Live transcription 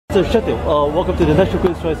So Kjetil, welcome to the National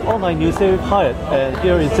Critics' Choice Online News Series Hyatt and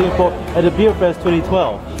here in Singapore at the Beerfest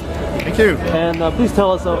 2012. Thank you. And please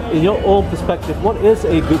tell us, in your own perspective, what is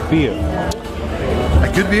a good beer?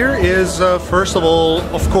 A good beer is, first of all,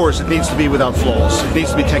 of course, it needs to be without flaws. It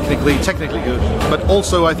needs to be technically good. But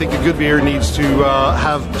also, I think a good beer needs to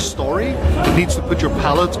have a story. It needs to put your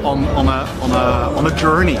palate on a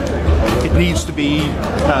journey. It needs to be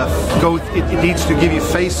it needs to give you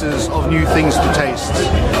faces of new things to taste.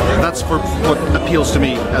 That's what appeals to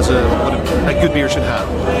me as what a good beer should have.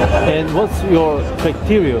 And what's your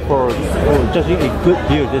criteria for judging a good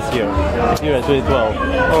beer this year, here at 2012?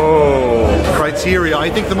 Oh, criteria. I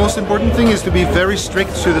think the most important thing is to be very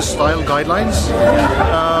strict to the style guidelines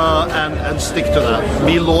and stick to that.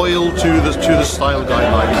 Be loyal to the style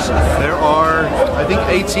guidelines. There are, I think,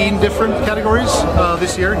 18 different categories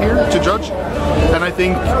this year here to judge, and I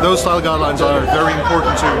think those style guidelines are very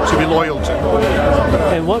important to be loyal to.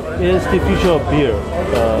 And what is the future of beer?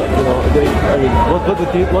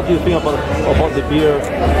 What do you think about the beer,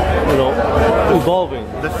 evolving?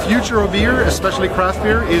 The future of beer, especially craft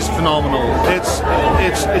beer, is phenomenal.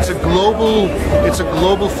 It's a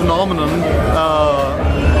global phenomenon.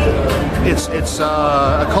 It's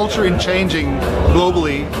a culture in changing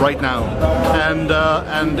globally right now,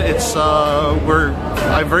 and it's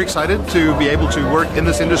I'm very excited to be able to work in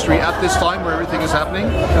this industry at this time where everything is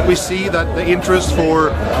happening. We see that the interest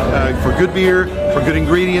for good beer, for good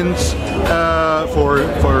ingredients,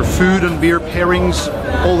 for food and beer pairings,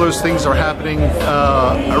 all those things are happening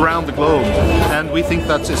around the globe, and we think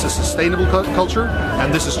that it's a sustainable culture,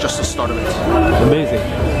 and this is just the start of it. Amazing.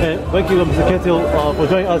 And thank you, Mr. Kjetil, for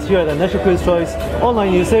joining us here at the National Critics' Choice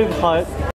Online News Series Hyatt.